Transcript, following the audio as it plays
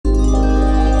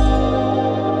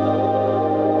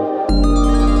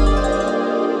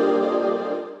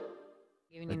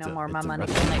no more of my money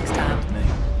till next time.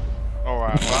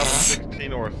 Alright, so I have a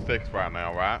 16 or a 6 right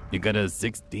now, right? You got a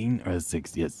 16 or a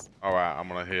 6, yes. Alright, I'm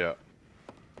gonna hit.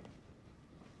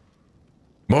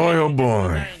 Boy, oh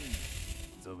boy.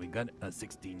 So we got a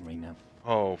 16 right now.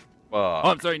 Oh, fuck. Oh,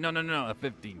 I'm sorry. No, a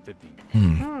 15.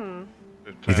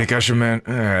 You think I should, man?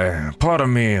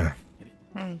 Pardon me. I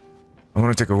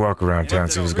want to take a walk around town,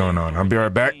 see what's going on. I'll be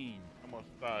right back.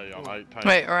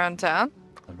 Wait, around town?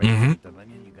 Mm-hmm.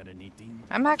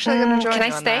 I'm actually gonna join Can I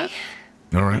you on stay?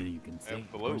 that. All right.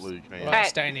 Absolutely, you can. Alright,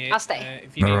 Staying here. I'll stay.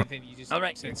 If you need Alright. anything, you just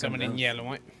Alright. send someone in yellow,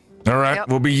 right? All right. Yep.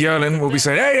 We'll be yelling. We'll be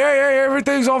saying, hey,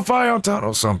 everything's on fire on town,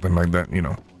 or something like that, you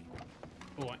know.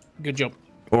 Alright, good job.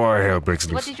 Or hell breaks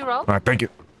loose. What did you roll? All right, thank you.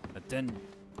 A 10.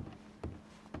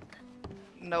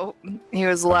 Nope. He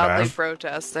was loudly Five.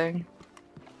 protesting.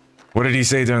 What did he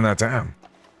say during that time?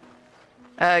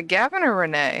 Gavin or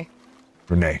Renee?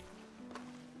 Renee.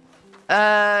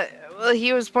 Well,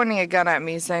 he was pointing a gun at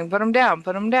me saying, put him down,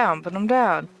 put him down, put him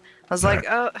down. I was like,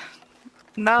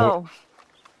 no.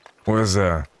 What was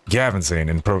Gavin saying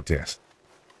in protest?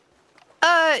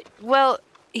 Well,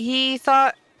 he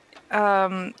thought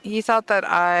that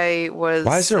I was.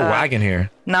 Why is there a wagon here?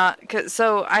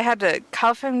 So I had to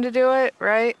cuff him to do it,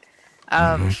 right?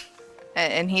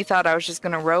 And he thought I was just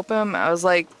gonna rope him. I was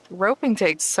like, roping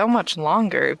takes so much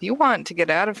longer. If you want to get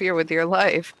out of here with your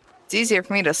life, it's easier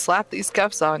for me to slap these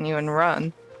cuffs on you and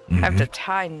run. I have to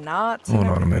tie knots. Hold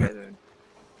on a minute.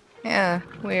 Yeah,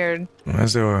 weird. Why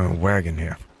is there a wagon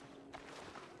here?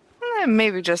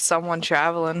 Maybe just someone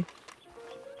traveling.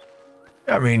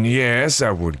 I mean, yes,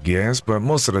 I would guess, but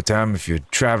most of the time, if you're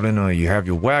traveling or you have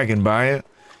your wagon by it,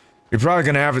 you're probably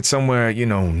gonna have it somewhere, you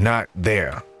know, not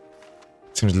there.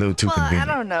 Seems a little too convenient.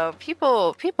 I don't know.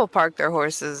 People park their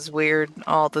horses weird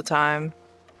all the time,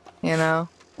 you know?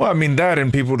 Well, I mean, that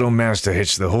and people don't manage to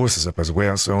hitch the horses up as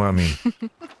well, so, I mean,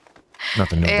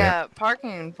 nothing new there. Yeah,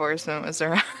 parking enforcement was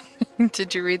around.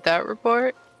 Did you read that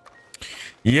report?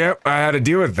 Yep, I had to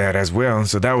deal with that as well,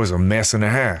 so that was a mess and a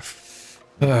half.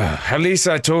 At least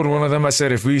I told one of them, I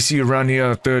said, if we see you around here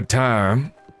a third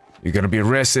time, you're gonna be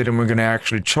arrested and we're gonna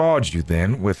actually charge you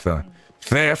then with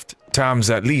theft times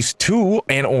at least 2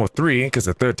 and or 3, because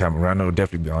the third time around it'll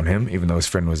definitely be on him, even though his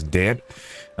friend was dead,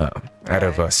 out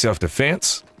of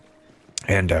self-defense.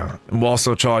 And we'll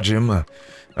also charge him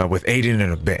with aiding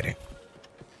and abetting.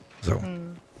 So.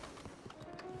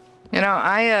 You know,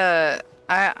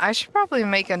 I should probably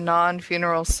make a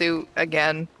non-funeral suit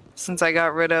again, since I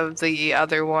got rid of the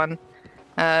other one.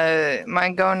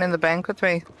 Mind going in the bank with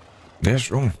me? Yeah,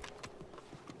 sure.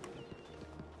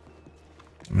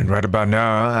 I mean, right about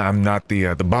now, I'm not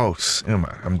the boss, am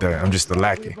I? I'm just the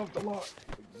lackey.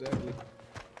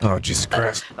 Oh, Jesus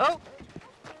Christ. Oh.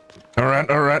 All right.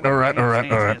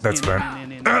 That's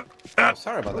fine.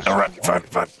 Sorry about this. All right,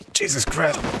 fine. Jesus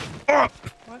Christ. Oh.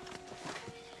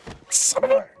 Son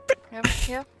of a...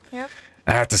 Yep.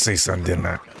 I had to say something, didn't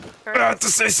I? I had to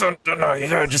say something, didn't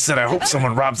I? I just said I hope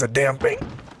someone robs a damn bank.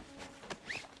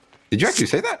 Did you actually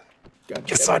say that?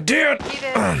 Yes, I did. He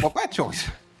did. Well, bad choice.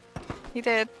 He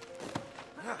did.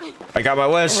 I got my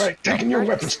wish. All right, taking your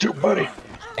weapons too, buddy.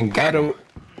 And got him.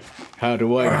 How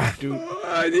do I do?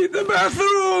 I need the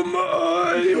bathroom.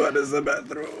 What is the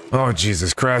bathroom? Oh,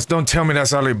 Jesus Christ. Don't tell me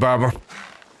that's Alibaba.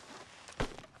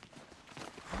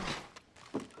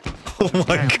 Oh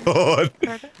my God.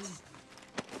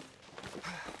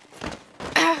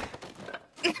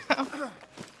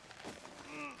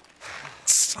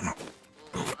 Son of...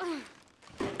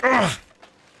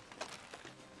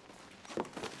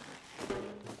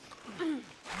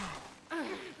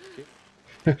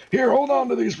 Here, hold on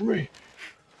to these for me.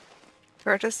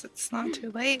 Curtis, it's not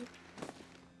too late.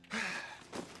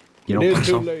 You don't think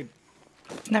so?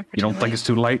 It's never You don't too think late. it's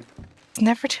too late? It's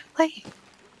never too late.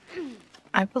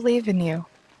 I believe in you.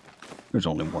 There's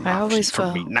only one I option always for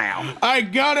will. me now. I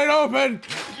got it open!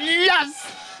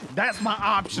 Yes! That's my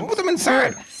option. Move them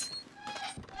inside.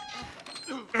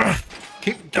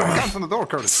 Keep guns on the door,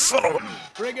 Curtis.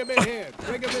 Bring him in here.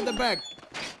 Bring him in the back.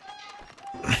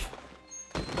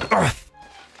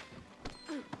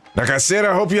 Like I said,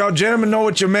 I hope y'all gentlemen know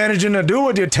what you're managing to do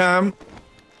with your time.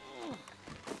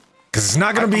 Because it's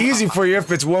not going to be easy for you if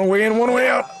it's one way in, one way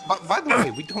out. By the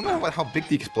way, we don't know how big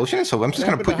the explosion is, so I'm just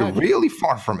going to put you really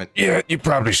far from it. Yeah, you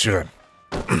probably should.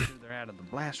 They're out of the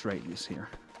blast radius here.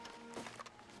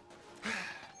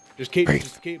 Just keep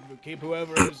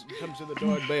whoever is comes to the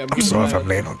door at bay. I'm sorry if I'm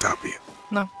laying on top of you.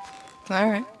 No. All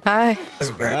right. Hi. That's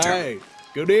a bad time. Hi.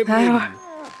 Good evening.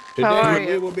 How are Today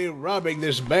we you? will be robbing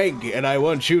this bank, and I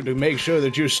want you to make sure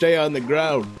that you stay on the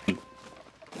ground.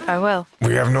 I will.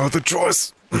 We have no other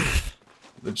choice.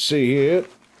 Let's see here.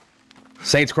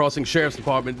 Saints Crossing Sheriff's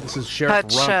Department. This is Sheriff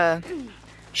Hutch, Ron.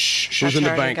 Shh, she's in the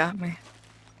already bank. got me.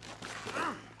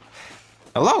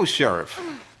 Hello, Sheriff.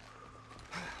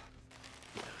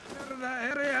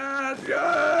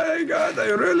 God, I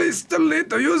really still need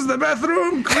to use the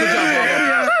bathroom. Clear the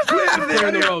area. Clear the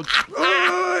area.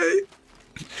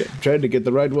 Oi. Trying to get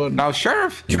the right one. Now,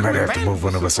 Sheriff, You might have to move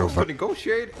one of us over. to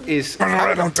negotiate is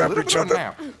Alright, don't a tap little each bit of other. a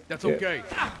nap. That's okay.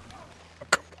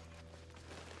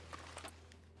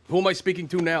 Who am I speaking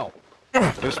to now?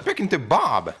 You're speaking to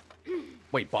Bob.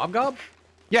 Wait, Bob Gob?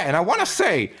 Yeah, and I want to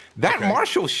say that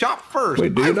Marshall shot first.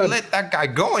 Wait, do you I not- let that guy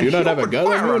go, and do you he not have a opened gun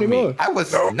on fire you on me. anymore? I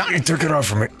was No, not. you took it off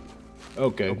from me.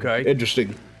 Okay. Okay.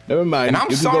 Interesting. Never mind. And I'm you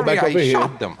can sorry go back I over here.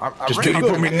 shot them. I Just really take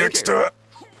Put it. me next to it.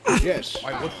 Yes.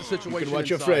 All right, what's the situation? You can watch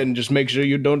your inside? friend. Just make sure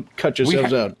you don't cut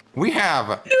yourselves out. We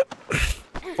have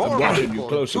 4 watching you people,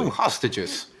 closely. 2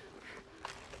 hostages.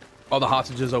 Are the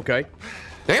hostages okay?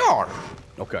 They are.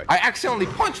 Okay. I accidentally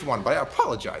punched one, but I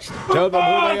apologized. Tell them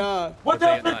who they are. What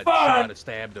the fuck? Shot or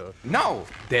stabbed or... No.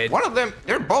 Dead. One of them,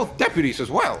 they're both deputies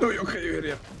as well.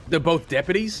 They're both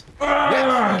deputies?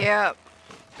 Yes. Yep.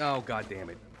 Oh, god damn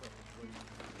it.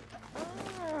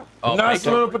 Oh, Nice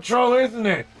little patrol, isn't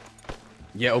it?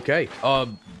 Yeah, okay.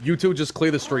 You two just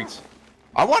clear the streets.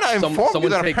 I want to inform you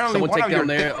someone that take- apparently someone one take of your down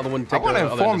there, other one I take want to the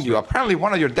other inform end of you. the Apparently,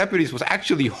 one of your deputies was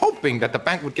actually hoping that the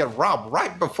bank would get robbed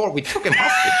right before we took him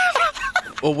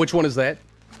hostage. Oh, which one is that?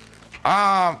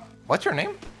 What's your name?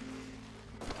 Are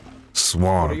you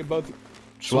Swan. both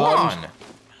Swan.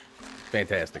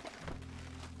 Fantastic.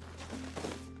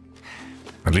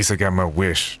 At least I got my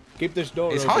wish. Keep this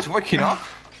door Is open. Hodge waking up?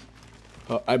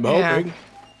 I'm Yeah. hoping.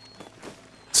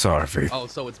 Sorry, Faith. Oh,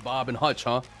 so it's Bob and Hutch,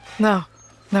 huh? No.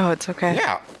 No, it's okay.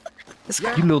 Yeah. This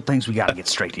guy. You little things we gotta get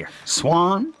straight here.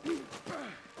 Swan,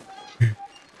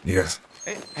 Yes.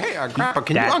 Hey, Grandpa,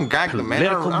 can you that ungag the man? I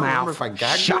don't political remember if I mouth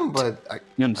gagged him, shut. but I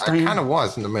You understand? kind of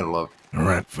was in the middle of. All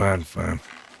right, fine, fine.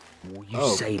 will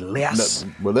you say less?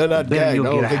 No, well, they're not then gagged. I you'll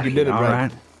don't get think out you of did it here, all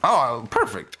right. Oh,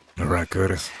 perfect. All right,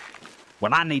 Curtis.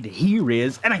 What I need to hear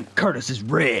is, it ain't Curtis, is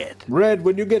Red. Red,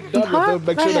 when you get done with them,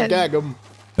 make sure to Red. gag them.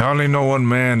 I only know one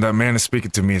man. That man is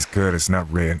speaking to me is Curtis,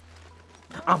 not Red.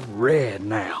 I'm Red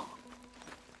now.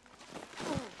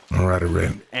 All right,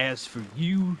 Red. As for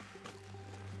you,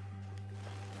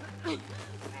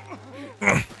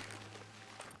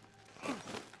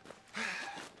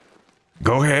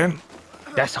 Go ahead.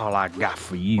 that's all I got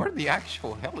for you. Where the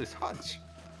actual hell is Hodge?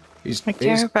 He's I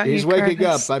care about you, waking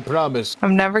Curtis. up, I promise.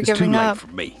 I'm never It's too giving late up. for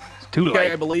me. It's too Okay, I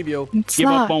late. believe you. It's Give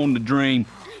not. up on the dream.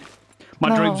 My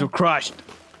No. dreams were crushed.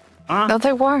 No,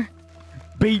 they were.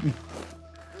 Beaten.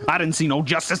 I didn't see no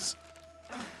justice.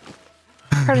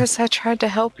 Curtis, I tried to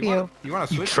help you. You want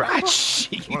to switch? Try Grandpa?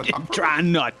 shit. wanna talk? Try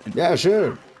nothing. Yeah,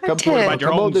 sure. Come did. forward. About your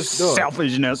Come own hold this door.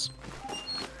 selfishness.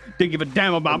 Didn't give a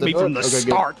damn about the me door- from the okay, good.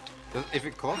 start. If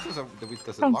it closes, does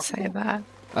it Don't lock? say that.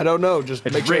 I don't know. Just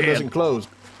It's make sure it red. doesn't close.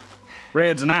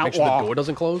 Red's an Make sure the outlaw. door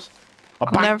doesn't close. A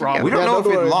bank Never robber. We don't Yeah, know don't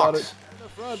if it worry about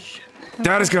locks.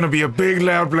 That is gonna be a big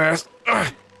loud blast.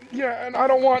 Yeah, and I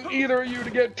don't want either of you to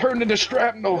get turned into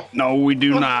shrapnel. No, we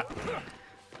do not.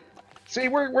 See,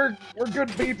 we're good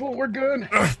people. We're good.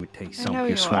 Let me tell you know something, you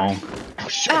you are. Swan. Oh,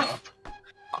 shut up.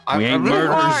 We ain't You murderers.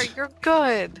 are. You're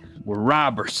good. We're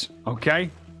robbers, okay?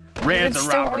 Red's It's a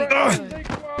still robber. good.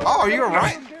 Oh, you're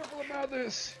right. I'm careful about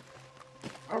this.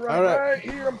 All right. Right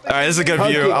here. I'm All right, this is a good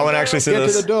Hunky, view. I want to actually see Get to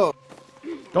this. the door.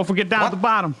 Don't forget down at the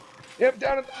bottom. Yep,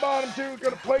 down at the bottom too.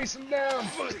 Gonna place him down.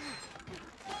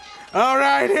 All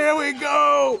right, here we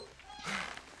go.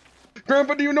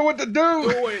 Grandpa, do you know what to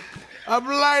do? I'm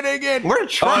lighting it. We're Oh,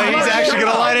 trying. he's actually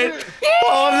gonna light it.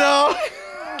 Oh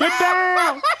Get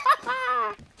down!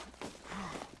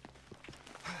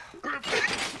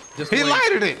 Just He wait.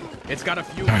 lighted it. It's got a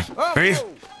fuse. Faith,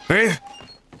 Faith.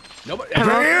 Nobody.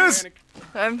 There he is.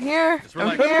 I'm here. Just I'm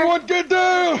relax. here. Everyone get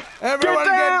down. Everyone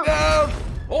get down.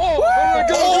 Oh, no!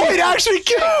 Oh, it actually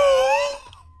killed.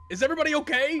 is everybody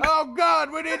okay? Oh,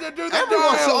 God, we need to do the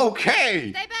Everyone's dial.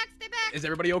 okay. Is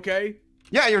everybody okay?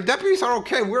 Yeah, your deputies are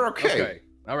okay. We're okay. Okay.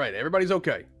 All right, everybody's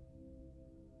okay.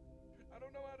 I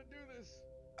don't know how to do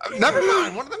this. Never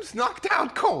mind. One of them's knocked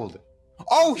out cold.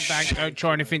 Oh, shit. Don't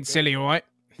try anything silly, all right?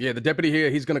 Yeah, the deputy here,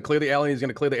 he's gonna clear the alley. He's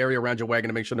gonna clear the area around your wagon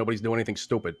to make sure nobody's doing anything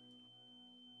stupid.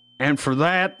 And for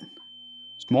that,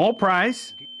 small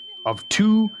price of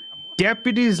 2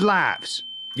 deputies' lives.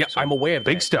 Yeah, I'm aware of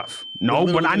Big that. stuff. We're No,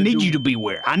 literally but I gonna need do- you to be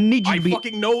aware. I need you I to be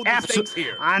fucking know the absolute- stakes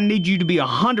here. I need you to be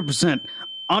 100%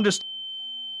 understand.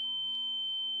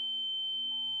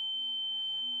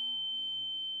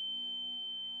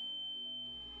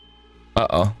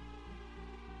 Uh-oh.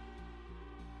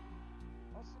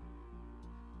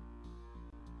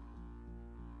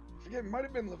 it might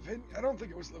have been Lavinia. I don't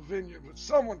think it was Lavinia, but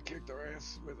someone kicked our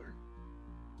ass with her.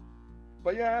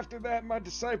 But yeah, after that, my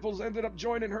disciples ended up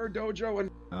joining her dojo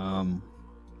and...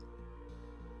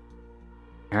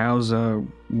 How's,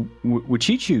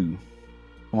 Wichichu?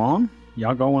 Juan?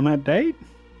 Y'all go on that date?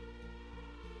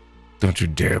 Don't you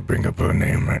dare bring up her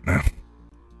name right now.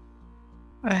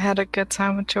 I had a good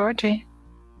time with Georgie.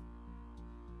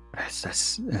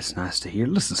 That's nice to hear.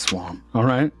 Listen, Swan, all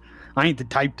right? I ain't the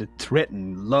type to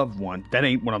threaten loved ones. That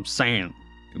ain't what I'm saying.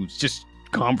 It was just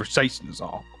conversation is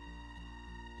all.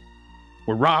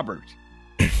 We're robbers.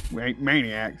 We ain't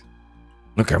maniacs.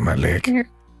 Look at my leg.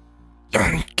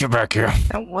 Get back here.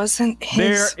 That wasn't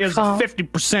his There is fault.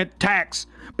 50% tax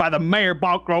by the mayor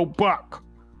Balkro Buck.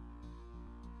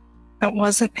 That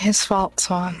wasn't his fault,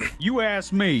 Swan. You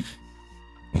asked me.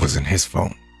 It wasn't his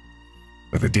fault.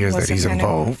 But the deal is that he's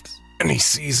involved, and he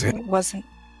sees it. It wasn't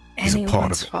He's a part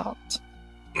anyone's of it. fault.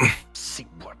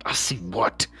 I see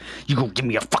what? You gonna give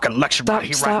me a fucking lecture right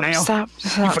here, right now? Stop,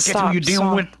 You forget who you're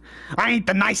dealing with? I ain't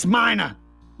the nice miner.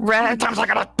 How many Red. times I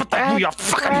gotta put that through your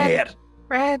fucking head?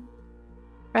 Red.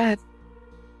 It's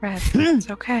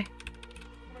okay.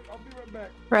 I'll be right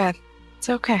back. Red. It's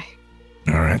okay.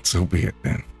 All right, so be it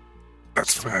then.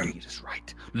 That's fine. He is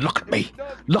right. Look at me.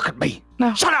 Look at me.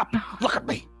 No. Shut up. Look at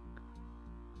me.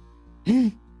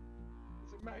 Is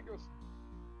it mangoes?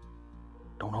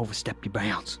 Don't overstep your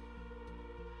bounds.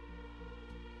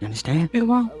 You understand? We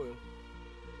won't.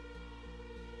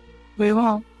 We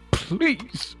won't.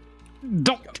 Please.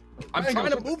 Don't. I'm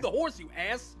trying to move the horse, you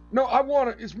ass. No, I want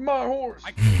it. It's my horse.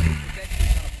 I can't move that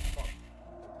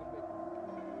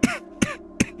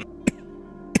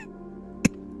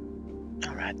shit.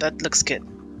 All right, that looks good.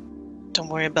 Don't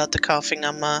worry about the coughing.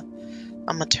 I'm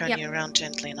gonna turn you around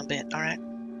gently in a bit. All right.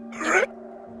 All right.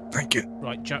 Thank you.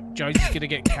 Right, Joe's gonna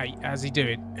get Kate. How's he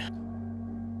doing?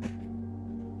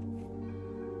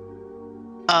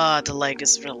 The leg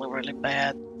is really, really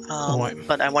bad. Right.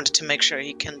 But I wanted to make sure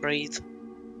he can breathe.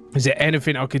 Is there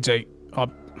anything I could do?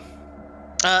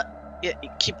 Yeah,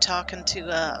 keep talking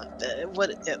to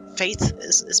Faith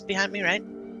is behind me, right?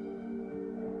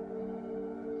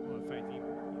 Faith, you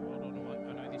hold on a minute.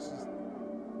 I know this is.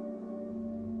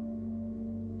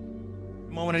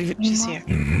 She's here.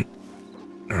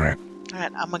 All right. All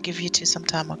right, I'm gonna give you two some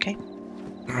time, okay?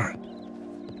 All right.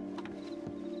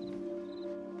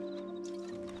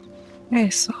 Hey,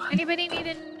 so Anybody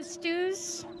needing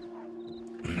stews?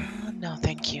 No,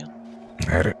 thank you.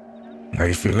 Had it. How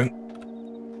you feeling?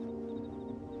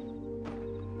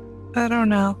 I don't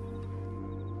know.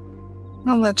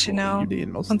 I'll let you know You did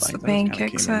most once the things. I pain just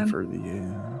kinda kicks came in. for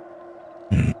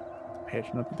the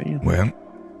patching up at the end. Well,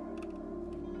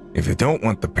 if you don't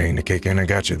want the pain to kick in, I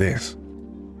got you this.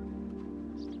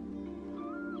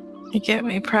 You get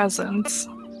me presents.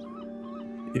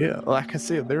 Yeah, like I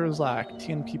said, there was like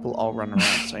 10 people all running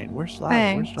around saying, "Where's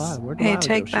Delilah? Where's Thanks. Delilah? Where'd Hey, Delilah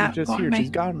take go? that She's just for here. me. She's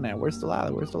gone now. Where's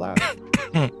Delilah? Where's Delilah?"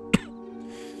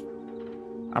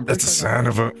 I'm That's a sign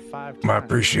of my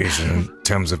appreciation in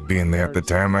terms of being there at the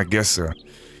time. I guess I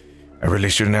really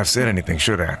shouldn't have said anything,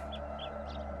 should I?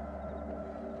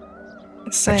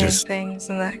 Saying just- things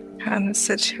in that kind of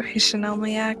situation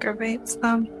only aggravates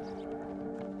them.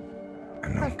 I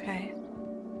know. Okay.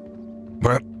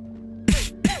 But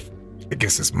I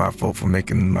guess it's my fault for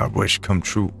making my wish come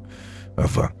true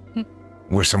of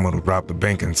where someone would rob the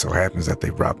bank, and so happens that they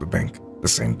rob the bank the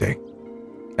same day,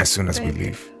 as soon as we Baby.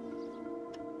 leave.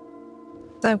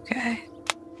 It's okay.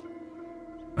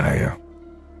 I'm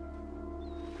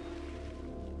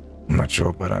not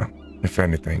sure, but if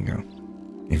anything,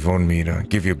 if you want me to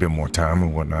give you a bit more time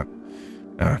and whatnot,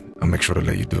 I'll make sure to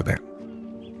let you do that.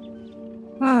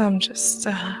 Well, I'm just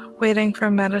waiting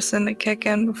for medicine to kick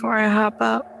in before I hop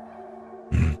up.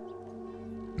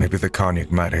 Maybe the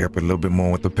cognac might help a little bit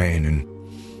more with the pain, and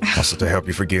also to help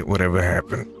you forget whatever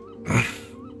happened.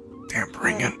 Damn,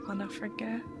 bring I it. don't want to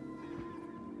forget.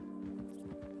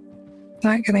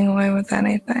 Not getting away with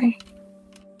anything.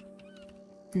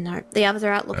 No, the others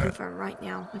are out looking for him right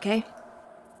now, okay?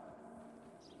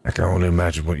 I can only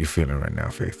imagine what you're feeling right now,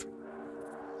 Faith.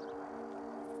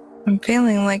 I'm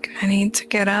feeling like I need to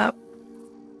get up.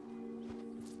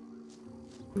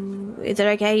 Is it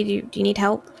okay? Do you need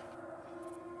help?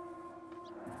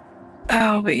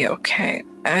 I'll be okay.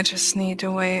 I just need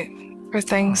to wait for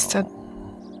things to...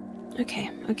 Okay.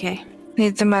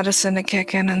 Need the medicine to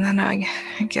kick in and then I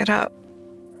get up.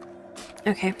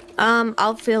 Okay.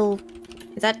 I'll fill...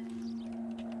 Is that...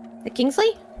 the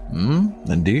Kingsley?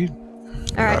 Indeed.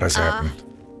 Alright, has happened.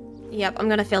 Yep, I'm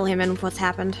gonna fill him in with what's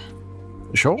happened.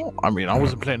 Sure. I mean, I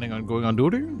wasn't planning on going on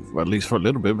duty, at least for a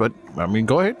little bit, but I mean,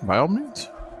 go ahead, by all means.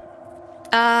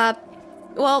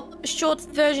 Well, short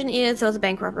version is there was a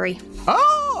bank robbery.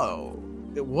 Oh,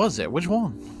 it was it. Which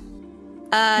one?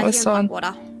 Here in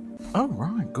Blackwater. Oh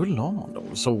right, good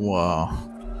lord. So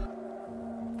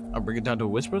I'll bring it down to a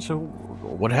whisper. So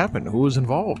what happened? Who was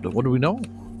involved? What do we know?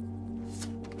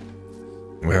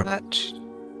 Well, Hutch,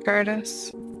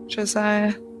 Curtis,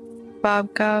 Josiah,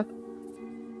 Bob Cobb.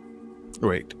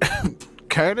 Wait,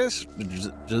 Curtis,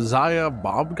 Josiah,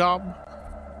 Bob Gob.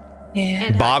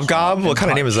 Yeah. Bob Gob? What kind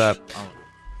of name is that?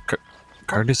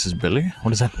 Curtis is Billy?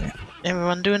 What does that mean?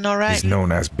 Everyone doing all right? he's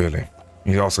known as Billy.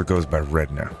 He also goes by Red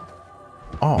now.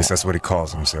 Oh. At least that's what he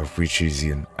calls himself, which is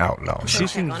an outlaw. She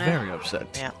seems very upset.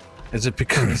 Yeah. Is it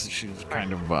because she's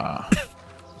kind of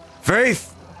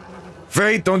Faith!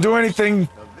 Faith, don't do anything!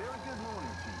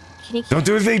 Don't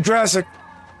do anything drastic!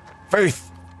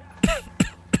 Faith!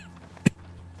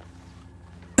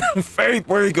 Faith,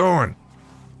 where are you going?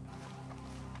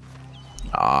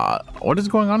 what is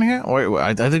going on here? Wait,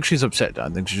 I think she's upset. I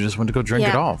think she just went to go drink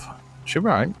it off. She'll be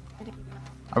right.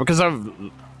 Because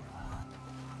well,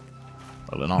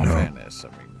 in all fairness,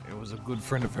 I mean, it was a good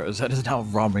friend of hers that is now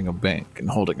robbing a bank and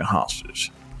holding a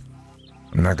hostage.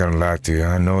 I'm not gonna lie to you.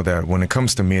 I know that when it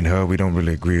comes to me and her, we don't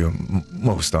really agree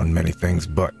most on many things,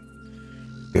 but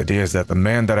the idea is that the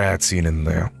man that I had seen in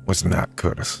there was not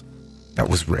Curtis. That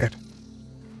was Red.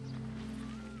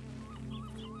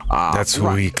 That's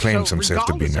who he claims himself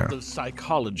to be now. Of the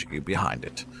psychology behind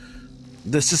it.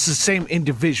 This is the same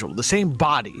individual, the same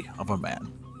body of a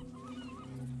man.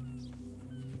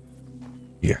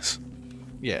 Yes.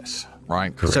 Yes,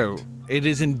 right? Correct. So, it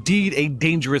is indeed a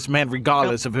dangerous man,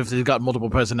 regardless of if he's got multiple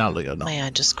personality or not. May I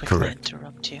just quickly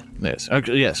interrupt you? Yes,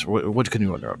 okay, yes. What can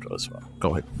you interrupt us for?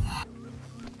 Go ahead.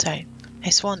 Sorry.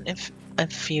 Hey, Swan,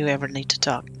 if you ever need to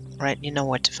talk, right, you know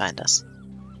where to find us.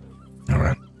 All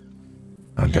right.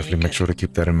 I'll definitely make sure to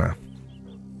keep that in mind.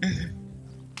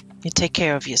 You take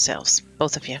care of yourselves,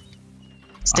 both of you.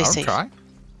 Stay safe. Try.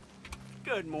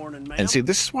 Good morning, ma'am. And see,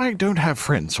 this is why I don't have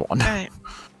friends, Swan. Alright.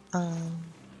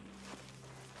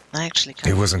 I actually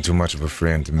He wasn't too much of a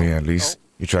friend to me, at least.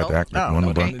 He tried to act like one,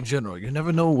 No, but in general, you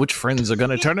never know which friends are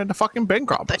gonna turn into fucking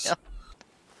bank robbers.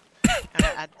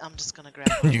 I'm just gonna grab.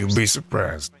 you'd be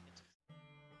surprised.